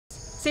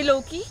si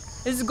Loki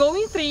is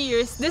going 3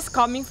 years this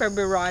coming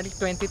February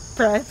 20th.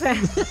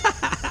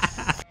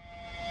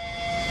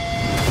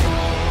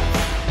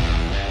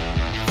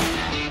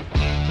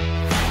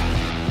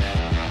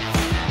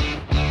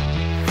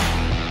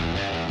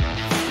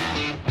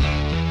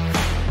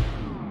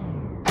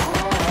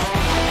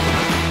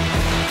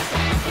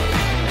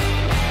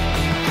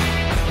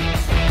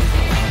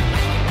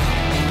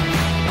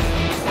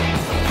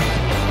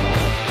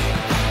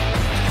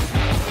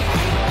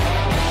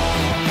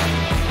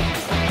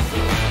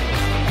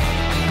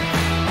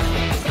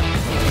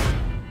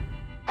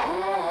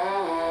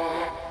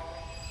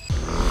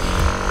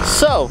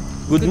 So,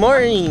 good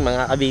morning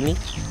mga kabini.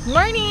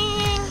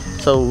 Morning!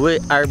 So,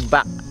 we are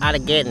back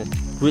again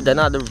with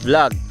another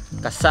vlog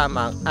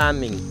kasama ang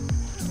aming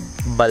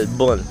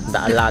balbon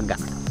na alaga.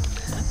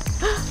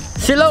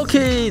 Si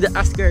Loki, the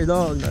Asker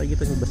dog.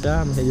 Nakikita niyo ba siya?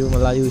 Medyo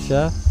malayo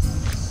siya.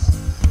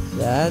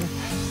 Yan.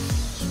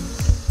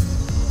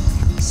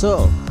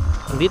 So,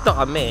 dito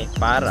kami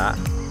para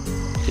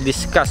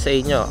i-discuss sa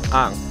inyo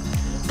ang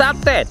top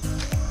 10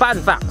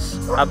 fun facts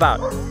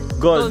about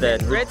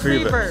Golden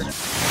Retriever.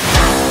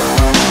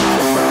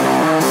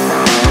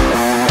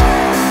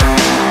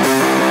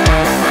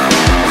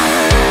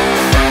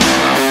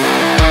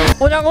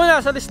 Unang-una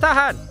sa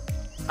listahan,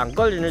 ang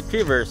Golden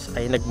Retrievers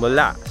ay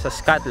nagmula sa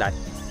Scotland.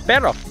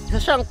 Pero, isa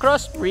siyang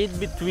crossbreed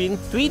between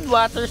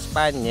Tweedwater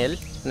Spaniel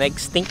na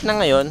extinct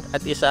na ngayon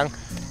at isang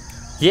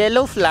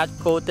Yellow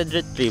Flat-Coated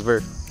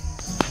Retriever.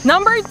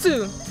 Number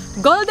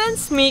 2,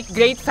 Goldens make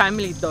great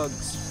family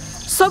dogs.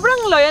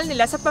 Sobrang loyal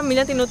nila sa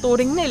pamilyang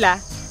tinuturing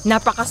nila,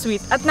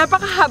 napaka-sweet at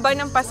napakahaba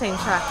ng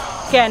pasensya.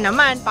 Kaya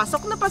naman,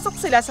 pasok na pasok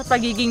sila sa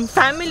pagiging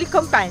family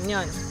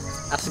companion.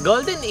 As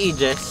Golden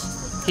ages,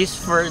 his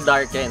fur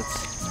darkens.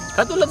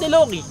 Katulad ni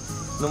Loki.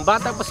 Nung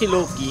bata pa si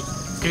Loki,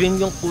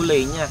 cream yung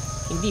kulay niya,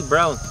 hindi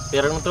brown.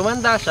 Pero nung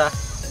tumanda siya,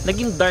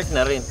 naging dark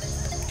na rin.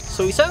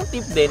 So isang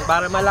tip din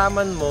para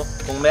malaman mo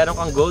kung meron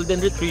kang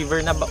Golden Retriever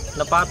na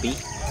puppy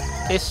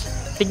is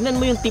tignan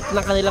mo yung tip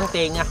ng kanilang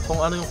tenga kung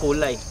ano yung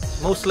kulay.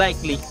 Most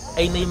likely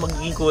ay na yung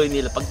magiging kulay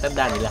nila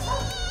pagtanda nila.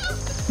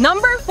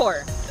 Number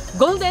 4,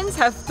 Goldens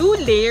have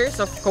 2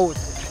 layers of coat.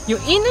 Yung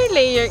inner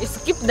layer is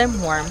keep them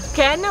warm,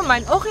 kaya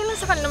naman okay lang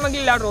sa kanila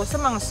maglalaro sa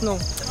mga snow.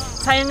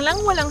 Sayang lang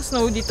walang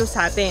snow dito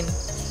sa atin.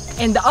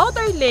 And the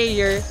outer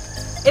layer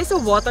is a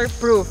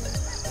waterproof.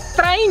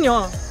 Try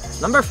nyo!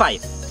 Number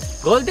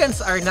 5, Goldens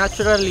are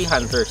naturally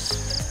hunters.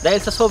 Dahil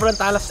sa sobrang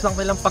talas ng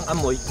kanilang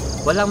pang-amoy,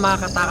 walang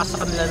makakatakas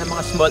sa kanila ng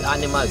mga small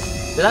animals,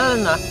 lalo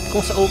na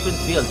kung sa open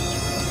field.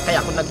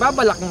 Kaya kung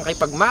nagbabalak ng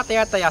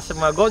makipagmataya-taya sa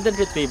mga Golden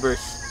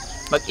Retrievers,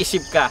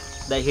 mag-isip ka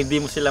dahil hindi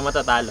mo sila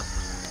matatalo.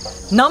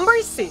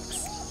 Number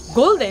 6,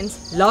 Goldens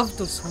love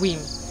to swim.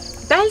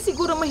 Dahil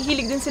siguro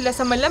mahilig din sila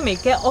sa malamig,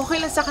 kaya okay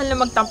lang sa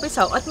kanila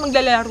magtampisaw at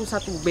maglalaro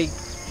sa tubig.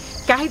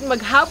 Kahit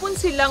maghapon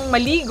silang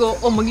maligo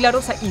o maglaro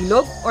sa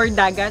ilog or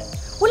dagat,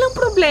 walang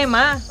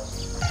problema.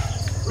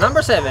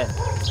 Number 7,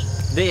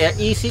 they are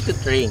easy to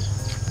train.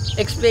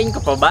 Explain ko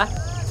pa ba?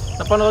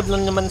 Napanood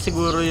lang naman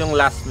siguro yung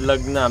last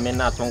vlog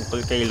namin na tungkol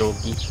kay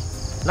Loki.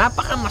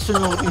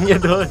 Napaka-masunutin niya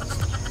doon.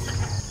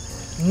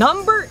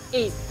 Number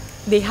 8,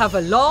 they have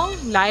a long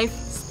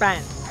lifespan.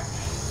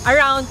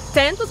 Around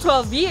 10 to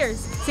 12 years.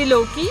 Si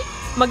Loki,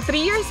 mag 3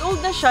 years old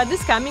na siya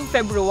this coming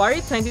February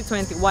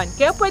 2021.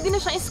 Kaya pwede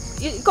na siyang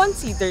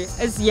i-consider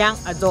as young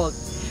adult.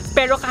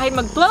 Pero kahit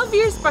mag 12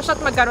 years pa siya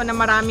at magkaroon ng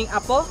maraming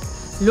apo,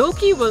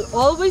 Loki will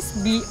always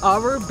be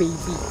our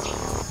baby.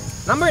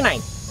 Number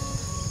 9,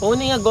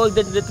 owning a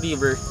Golden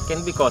Retriever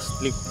can be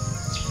costly.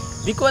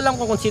 Di ko alam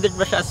kung considered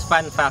ba siya as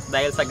fun fact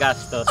dahil sa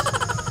gastos.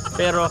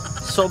 Pero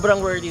sobrang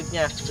worth it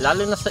niya,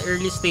 lalo na sa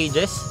early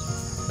stages.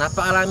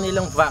 Napakarami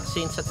nilang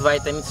vaccines at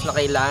vitamins na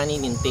kailangan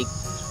in-intake.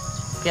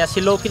 Kaya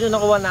si Loki nung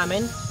nakuha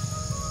namin,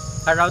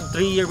 around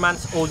 3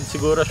 months old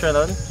siguro siya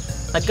nun,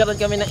 nagkaroon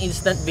kami ng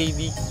instant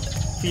baby,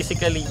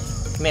 physically,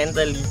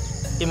 mentally,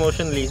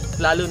 emotionally,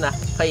 lalo na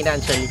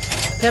financially.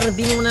 Pero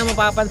hindi mo na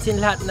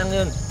mapapansin lahat ng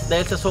yun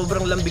dahil sa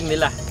sobrang lambing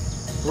nila.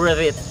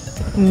 Worth it.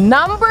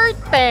 Number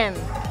 10,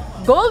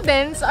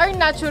 Goldens are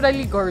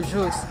naturally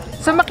gorgeous.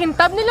 Sa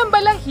makintab nilang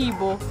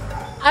balahibo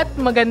at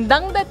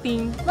magandang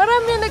dating,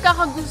 marami ang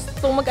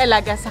nagkakagustong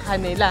mag-alaga sa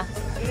kanila.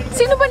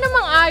 Sino ba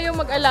namang ayaw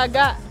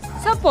mag-alaga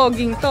sa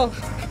poging to?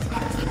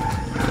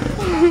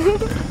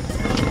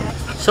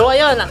 So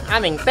ayun ang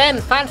aming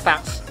 10 fun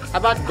facts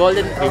about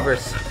Golden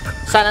Retrievers.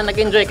 Sana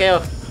nag-enjoy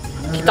kayo.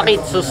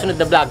 Kita-kits susunod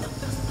na vlog.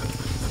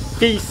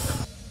 Peace!